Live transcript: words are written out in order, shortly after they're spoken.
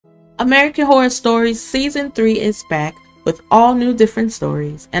American Horror Stories Season 3 is back with all new different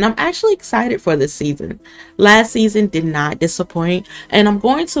stories, and I'm actually excited for this season. Last season did not disappoint, and I'm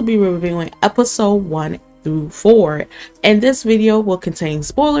going to be reviewing episode 1 through 4, and this video will contain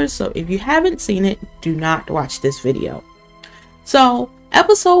spoilers, so if you haven't seen it, do not watch this video. So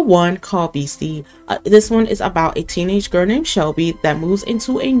episode 1, called Beastie, this one is about a teenage girl named Shelby that moves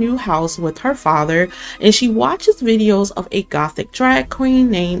into a new house with her father, and she watches videos of a gothic drag queen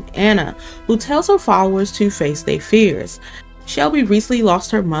named Anna who tells her followers to face their fears. Shelby recently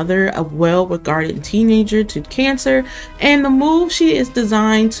lost her mother, a well-regarded teenager, to cancer, and the move she is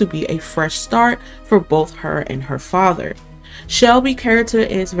designed to be a fresh start for both her and her father. Shelby's character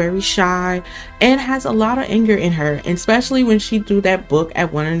is very shy and has a lot of anger in her, especially when she threw that book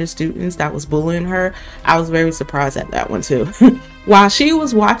at one of the students that was bullying her. I was very surprised at that one too. While she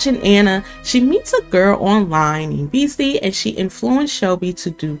was watching Anna, she meets a girl online named Beastie, and she influenced Shelby to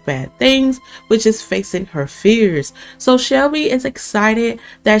do bad things, which is facing her fears. So Shelby is excited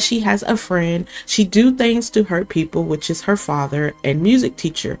that she has a friend. She do things to hurt people, which is her father and music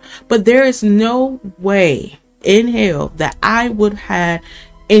teacher, but there is no way in hell that I would have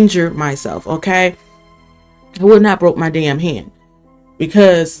injured myself. Okay, I would not broke my damn hand,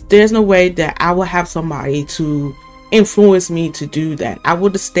 because there's no way that I would have somebody to influence me to do that. I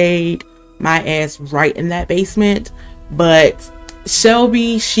would have stayed my ass right in that basement. But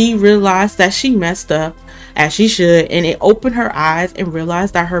Shelby, she realized that she messed up, as she should, and it opened her eyes and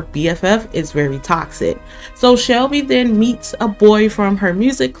realized that her BFF is very toxic. So Shelby then meets a boy from her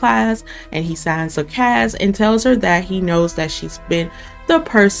music class, and he signs a cast and tells her that he knows that she's been the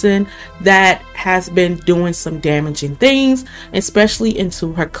person that has been doing some damaging things, especially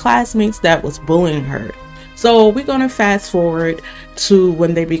into her classmates that was bullying her. So we're gonna fast forward to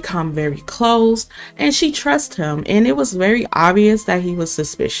when they become very close, and she trusts him, and it was very obvious that he was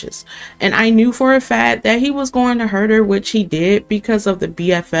suspicious, and I knew for a fact that he was going to hurt her, which he did because of the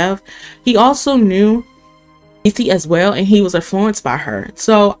BFF. He also knew Beastie as well, and he was influenced by her.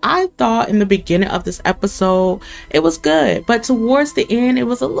 So I thought in the beginning of this episode it was good, but towards the end it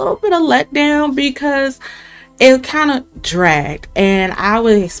was a little bit of letdown because it kind of dragged, and I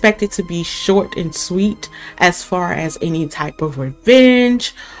would expect it to be short and sweet as far as any type of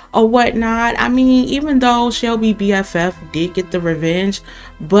revenge or whatnot. I mean, even though Shelby BFF did get the revenge,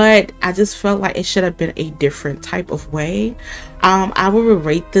 but I just felt like it should have been a different type of way. I would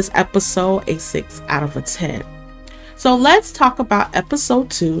rate this episode a 6 out of 10. So let's talk about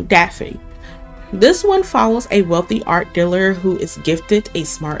episode 2, Daffy. This one follows a wealthy art dealer who is gifted a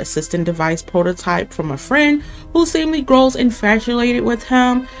smart assistant device prototype from a friend who seemingly grows infatuated with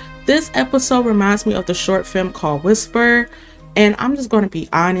him. This episode reminds me of the short film called Whisper, and I'm just going to be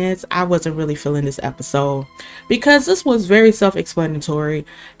honest, I wasn't really feeling this episode because this was very self-explanatory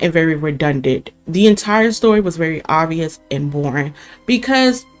and very redundant. The entire story was very obvious and boring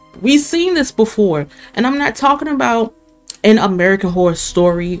because we've seen this before, and I'm not talking about an American Horror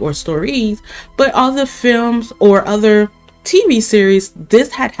Story or stories, but other films or other TV series.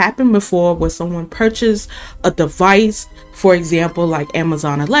 This had happened before, where someone purchased a device, for example like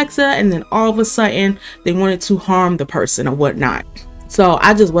Amazon Alexa, and then all of a sudden they wanted to harm the person or whatnot. So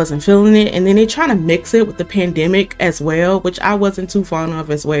I just wasn't feeling it, and then they trying to mix it with the pandemic as well, which I wasn't too fond of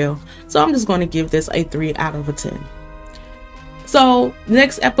as well. So I'm just going to give this a 3 out of 10. So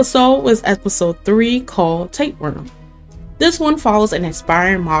next episode was episode 3, called Tapeworm. This one follows an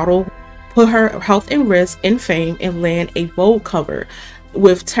aspiring model, put her health in risk and fame, and land a Vogue cover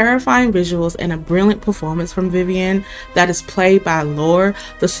with terrifying visuals and a brilliant performance from Vivian that is played by Laura.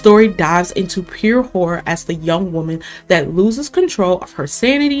 The story dives into pure horror as the young woman that loses control of her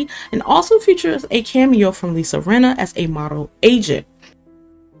sanity, and also features a cameo from Lisa Rinna as a model agent.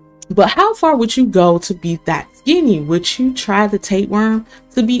 But how far would you go to be that skinny? Would you try the tapeworm?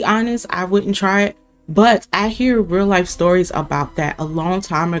 To be honest, I wouldn't try it. But I hear real life stories about that a long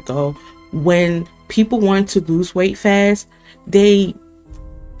time ago. When people want to lose weight fast, they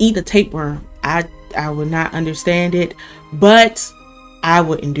eat a tapeworm. I would not understand it, but I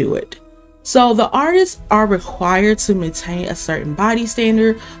wouldn't do it. So the artists are required to maintain a certain body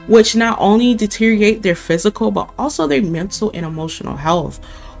standard, which not only deteriorate their physical but also their mental and emotional health.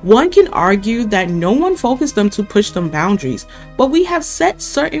 One can argue that no one forced them to push them boundaries, but we have set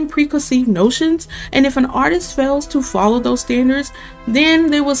certain preconceived notions, and if an artist fails to follow those standards, then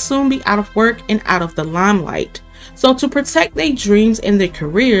they will soon be out of work and out of the limelight. So to protect their dreams and their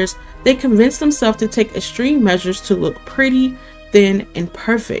careers, they convince themselves to take extreme measures to look pretty, thin and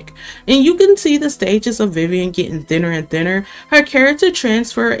perfect. And you can see the stages of Vivian getting thinner and thinner. Her character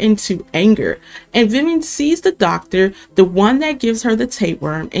transfer into anger, and Vivian sees the doctor, the one that gives her the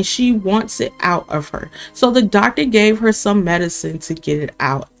tapeworm, and she wants it out of her. So the doctor gave her some medicine to get it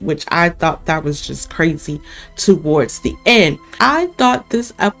out, which I thought that was just crazy towards the end. I thought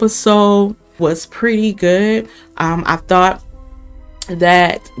this episode was pretty good. I thought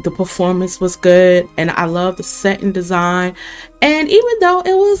that the performance was good, and I love the setting design. And even though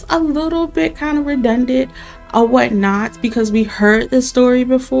it was a little bit kind of redundant or whatnot, because we heard this story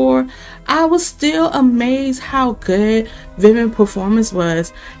before, I was still amazed how good Vivian's performance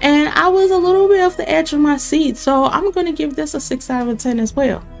was, and I was a little bit off the edge of my seat. So I'm going to give this a 6 out of 10 as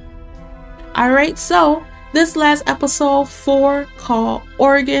well. Alright, so this last episode 4, called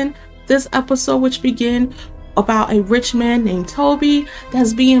Oregon, this episode which began about a rich man named Toby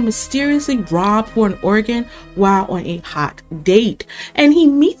that's being mysteriously robbed for an organ while on a hot date. And he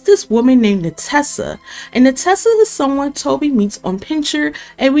meets this woman named Natessa. And Natessa is someone Toby meets on Pincher,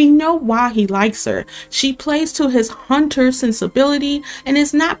 and we know why he likes her. She plays to his hunter sensibility and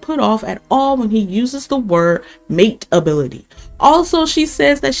is not put off at all when he uses the word mate ability. Also, she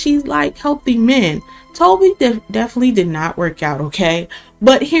says that she's like healthy men. Toby definitely did not work out, okay?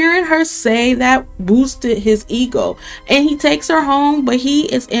 But hearing her say that boosted his ego, and he takes her home, but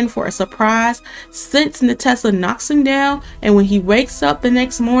he is in for a surprise since Natessa knocks him down, and when he wakes up the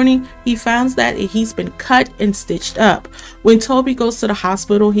next morning, he finds that he's been cut and stitched up. When Toby goes to the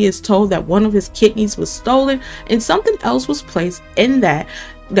hospital, he is told that one of his kidneys was stolen and something else was placed in that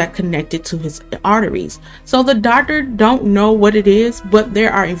connected to his arteries. So the doctor don't know what it is, but they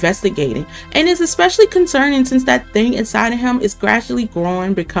are investigating, and it's especially concerning since that thing inside of him is gradually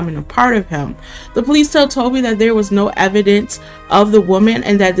growing, becoming a part of him. The police tell Toby that there was no evidence of the woman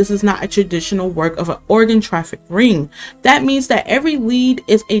and that this is not a traditional work of an organ traffic ring. That means that every lead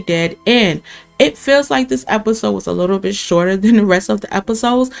is a dead end. It feels like this episode was a little bit shorter than the rest of the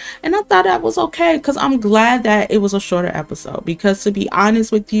episodes, and I thought that was okay, because I'm glad that it was a shorter episode, because to be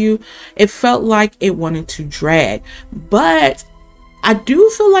honest with you, it felt like it wanted to drag. But I do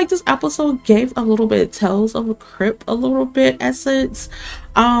feel like this episode gave a little bit of Tales of a Crypt, a little bit essence.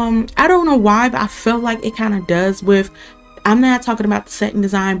 I don't know why, but I felt like it kind of does with, I'm not talking about the setting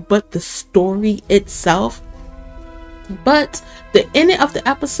design, but the story itself. But the ending of the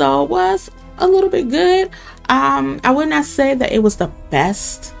episode was a little bit good. I would not say that it was the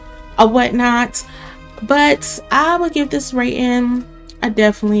best or whatnot, but I would give this rating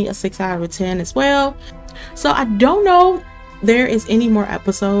definitely a 6 out of 10 as well. So I don't know there is any more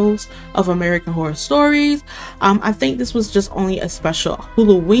episodes of American Horror Stories. I think this was just only a special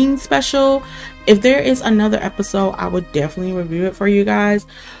Halloween special. If there is another episode, I would definitely review it for you guys.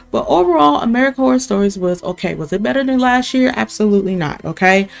 But overall, American Horror Stories was okay. Was it better than last year? Absolutely not.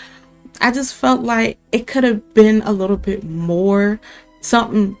 Okay, I just felt like it could have been a little bit more,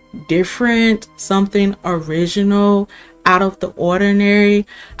 something different, something original, out of the ordinary.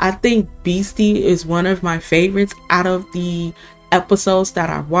 I think Beastie is one of my favorites out of the episodes that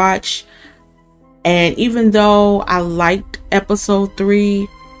I watched. And even though I liked episode 3,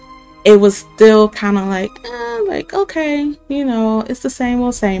 it was still kind of like, okay, you know, it's the same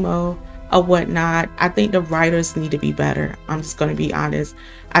old or whatnot. I think the writers need to be better. I'm just going to be honest.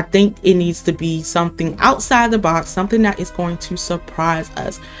 I think it needs to be something outside the box, something that is going to surprise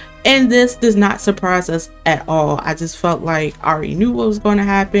us. And this does not surprise us at all. I just felt like I already knew what was going to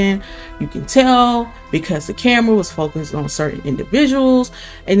happen. You can tell because the camera was focused on certain individuals,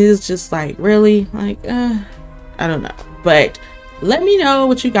 and it's just like, really, like, I don't know. But let me know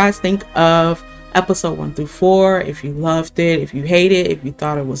what you guys think of episode 1 through 4. If you loved it, if you hated it, if you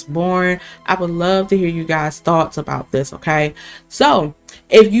thought it was boring. I would love to hear you guys' thoughts about this. Okay, so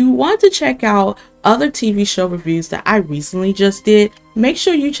if you want to check out other TV show reviews that I recently just did, make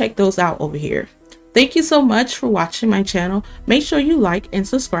sure you check those out over here. Thank you so much for watching my channel. Make sure you like and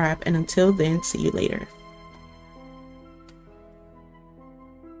subscribe, and until then, see you later.